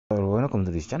Welcome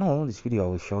to this channel. This video I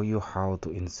will show you how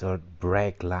to insert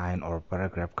break line or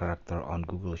paragraph character on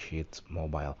Google Sheets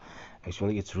mobile.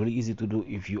 Actually, it's really easy to do.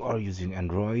 If you are using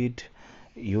Android,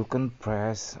 you can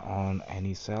press on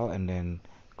any cell and then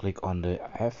click on the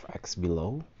FX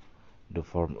below the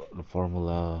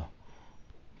formula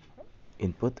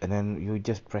input, and then you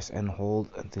just press and hold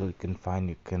until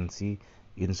you can see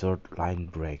insert line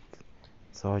break.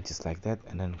 So just like that,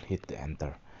 and then hit the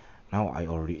enter. Now I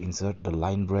already insert the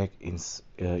line break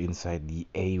inside the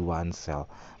A1 cell.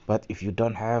 But if you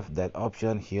don't have that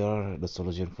option, here the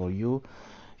solution for you,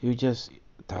 you just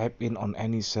type in on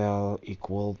any cell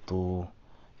equal to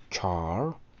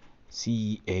char,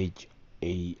 CHAR,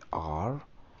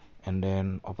 and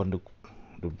then open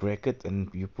the bracket and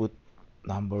you put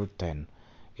number 10.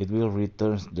 It will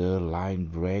return the line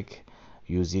break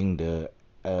using the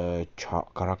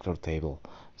character table.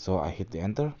 So I hit the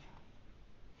enter.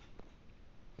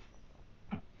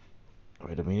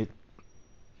 Wait a minute.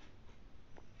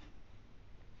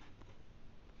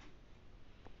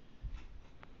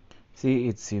 See,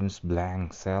 it seems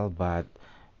blank cell, but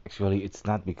actually it's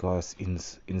not, because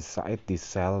inside this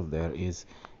cell there is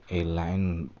a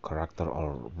line character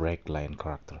or break line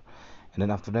character. And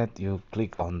then after that you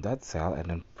click on that cell and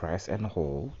then press and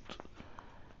hold,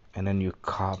 and then you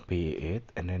copy it,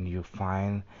 and then you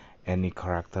find any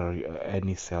character,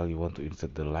 any cell you want to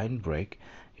insert the line break.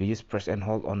 You just press and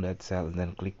hold on that cell and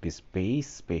then click this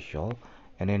paste special,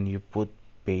 and then you put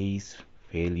paste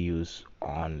values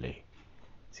only.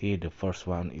 See, the first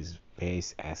one is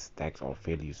paste as text or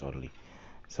values only,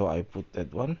 so I put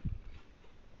that one.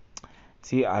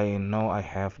 See, I know I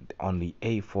have on the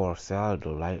A4 cell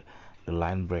the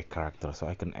line break character, so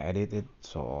I can edit it.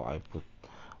 So I put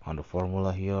on the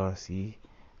formula here. See,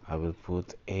 I will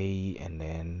put A, and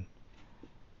then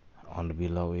on the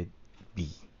below it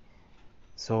B.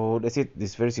 So that's it.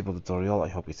 This very simple tutorial. I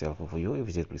hope it's helpful for you. If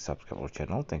it's, please subscribe our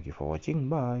channel. Thank you for watching.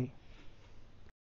 Bye.